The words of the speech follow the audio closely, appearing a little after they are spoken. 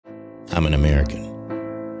I'm an American.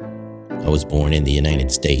 I was born in the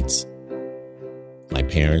United States. My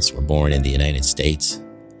parents were born in the United States,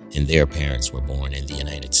 and their parents were born in the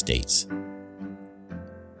United States.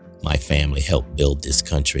 My family helped build this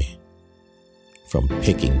country, from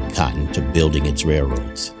picking cotton to building its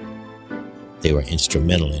railroads. They were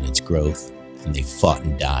instrumental in its growth, and they fought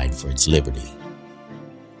and died for its liberty.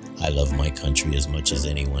 I love my country as much as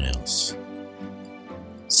anyone else.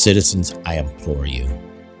 Citizens, I implore you.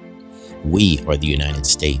 We are the United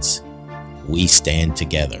States. We stand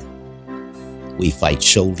together. We fight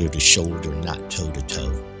shoulder to shoulder, not toe to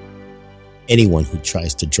toe. Anyone who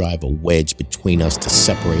tries to drive a wedge between us to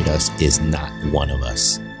separate us is not one of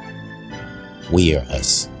us. We are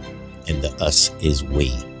us, and the us is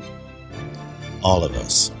we. All of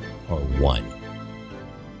us are one.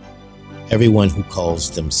 Everyone who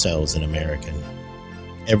calls themselves an American,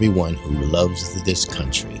 everyone who loves this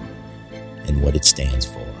country and what it stands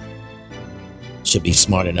for, should be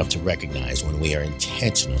smart enough to recognize when we are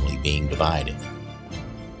intentionally being divided.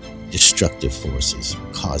 Destructive forces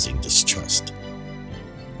are causing distrust,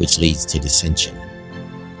 which leads to dissension,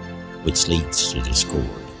 which leads to discord,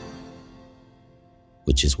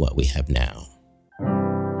 which is what we have now.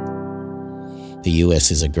 The U.S.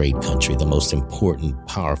 is a great country, the most important,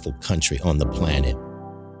 powerful country on the planet.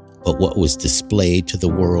 But what was displayed to the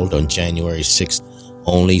world on January 6th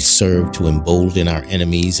only served to embolden our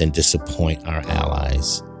enemies and disappoint our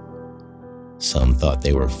allies. Some thought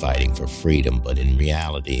they were fighting for freedom, but in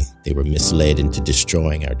reality, they were misled into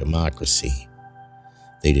destroying our democracy.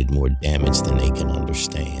 They did more damage than they can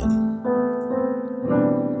understand.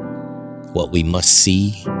 What we must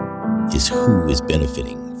see is who is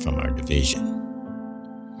benefiting from our division.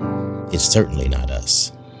 It's certainly not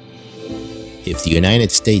us. If the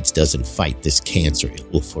United States doesn't fight this cancer,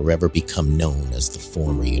 it will forever become known as the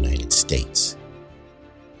former United States.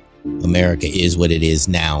 America is what it is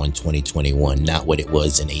now in 2021, not what it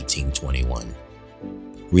was in 1821.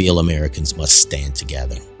 Real Americans must stand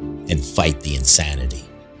together and fight the insanity.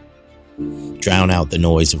 Drown out the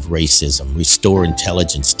noise of racism, restore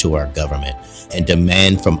intelligence to our government, and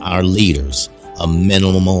demand from our leaders a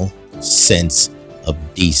minimal sense of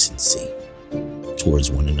decency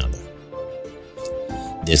towards one another.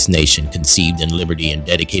 This nation, conceived in liberty and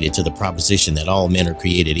dedicated to the proposition that all men are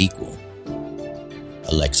created equal,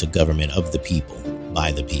 elects a government of the people,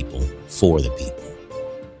 by the people, for the people,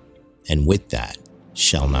 and with that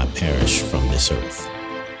shall not perish from this earth.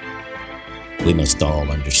 We must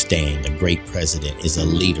all understand a great president is a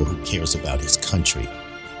leader who cares about his country,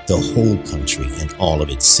 the whole country, and all of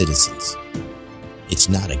its citizens. It's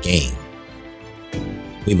not a game.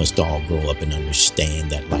 We must all grow up and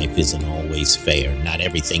understand that life isn't always fair. Not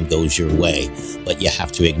everything goes your way, but you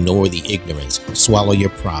have to ignore the ignorance, swallow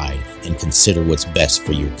your pride, and consider what's best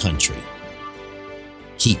for your country.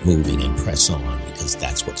 Keep moving and press on, because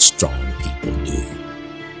that's what strong people do.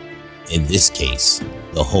 In this case,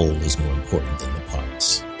 the whole is more important than the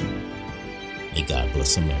parts. May God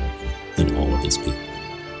bless America and all of its people.